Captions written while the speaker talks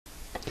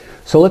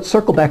So let's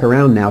circle back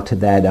around now to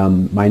that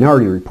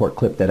Minority Report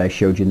clip that I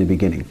showed you in the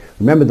beginning.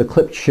 Remember, the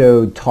clip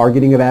showed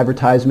targeting of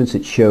advertisements.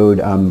 It showed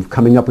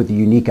coming up with a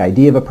unique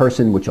idea of a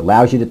person, which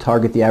allows you to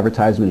target the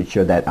advertisement. It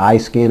showed that eye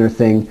scanner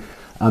thing,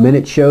 and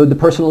it showed the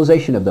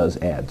personalization of those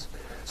ads.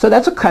 So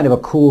that's a kind of a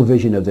cool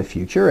vision of the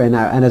future, and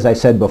as I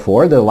said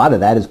before, a lot of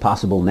that is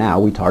possible now.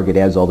 We target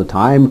ads all the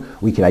time.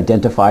 We can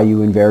identify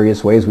you in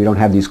various ways. We don't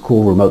have these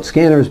cool remote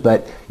scanners,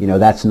 but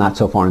that's not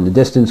so far in the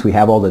distance. We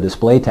have all the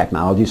display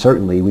technology.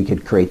 Certainly we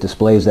could create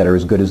displays that are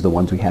as good as the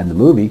ones we had in the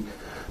movie.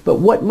 But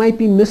what might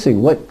be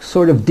missing? What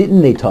sort of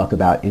didn't they talk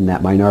about in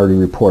that Minority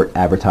Report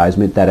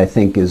advertisement that I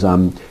think is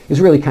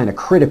really kind of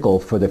critical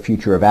for the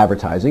future of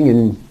advertising,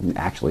 and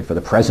actually for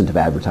the present of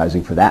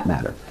advertising for that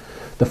matter?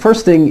 The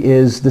first thing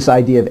is this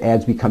idea of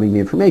ads becoming the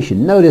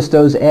information. Notice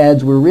those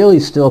ads were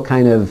really still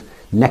kind of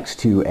next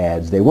to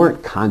ads. They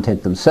weren't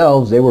content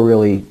themselves. They were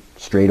really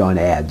straight on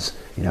ads.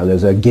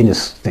 There's a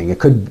Guinness thing. It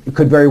could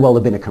very well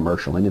have been a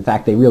commercial, and in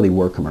fact they really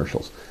were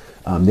commercials.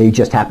 They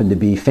just happened to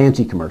be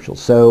fancy commercials.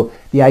 So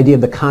the idea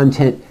of the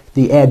content,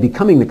 the ad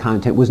becoming the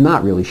content, was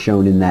not really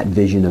shown in that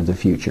vision of the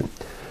future.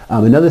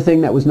 Another thing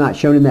that was not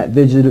shown in that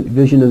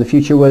vision of the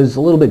future was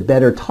a little bit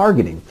better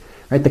targeting.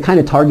 Right? The kind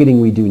of targeting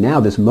we do now,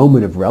 this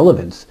moment of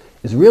relevance,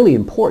 is really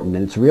important,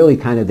 and it's really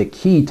kind of the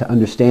key to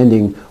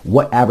understanding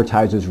what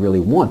advertisers really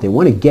want. They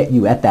want to get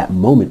you at that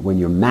moment when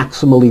you're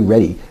maximally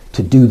ready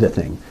to do the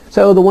thing.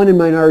 So the one in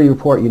Minority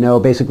Report,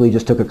 basically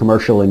just took a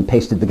commercial and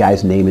pasted the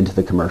guy's name into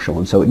the commercial,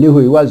 and so it knew who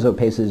he was, so it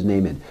pasted his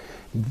name in.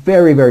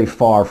 Very, very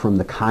far from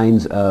the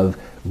kinds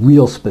of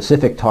real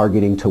specific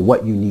targeting to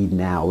what you need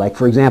now. Like,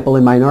 for example,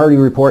 in Minority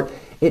Report,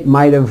 it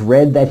might have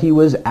read that he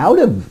was out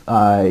of,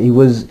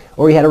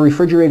 or he had a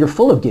refrigerator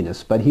full of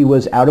Guinness, but he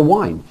was out of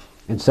wine.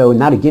 And so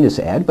not a Guinness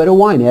ad, but a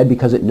wine ad,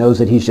 because it knows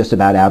that he's just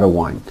about out of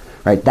wine.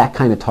 Right? That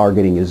kind of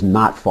targeting is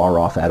not far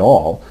off at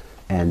all.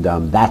 And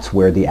that's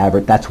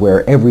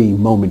where every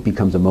moment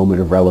becomes a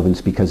moment of relevance,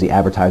 because the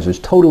advertisers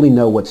totally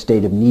know what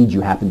state of need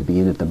you happen to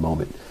be in at the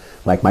moment.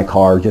 Like, my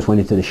car just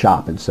went into the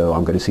shop, and so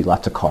I'm going to see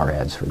lots of car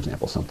ads, for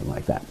example, something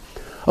like that.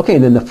 Okay,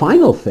 and then the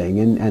final thing,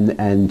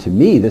 and to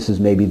me this is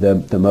maybe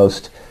the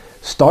most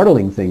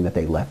startling thing that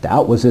they left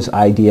out, was this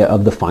idea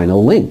of the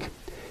final link.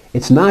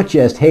 It's not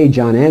just, hey,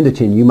 John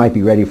Anderton, you might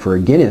be ready for a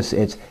Guinness.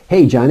 It's,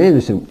 hey, John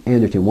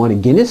Anderton, want a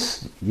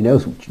Guinness?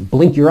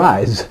 Blink your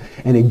eyes,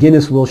 and a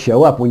Guinness will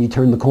show up when you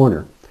turn the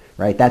corner.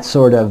 Right? That's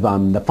sort of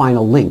the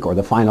final link, or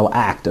the final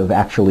act of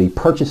actually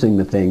purchasing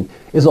the thing,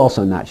 is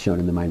also not shown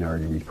in the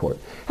Minority Report.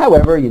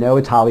 However,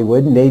 it's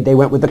Hollywood, and they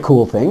went with the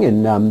cool thing,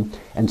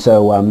 and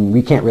so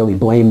we can't really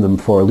blame them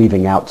for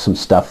leaving out some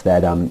stuff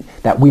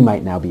that we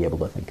might now be able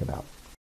to think about.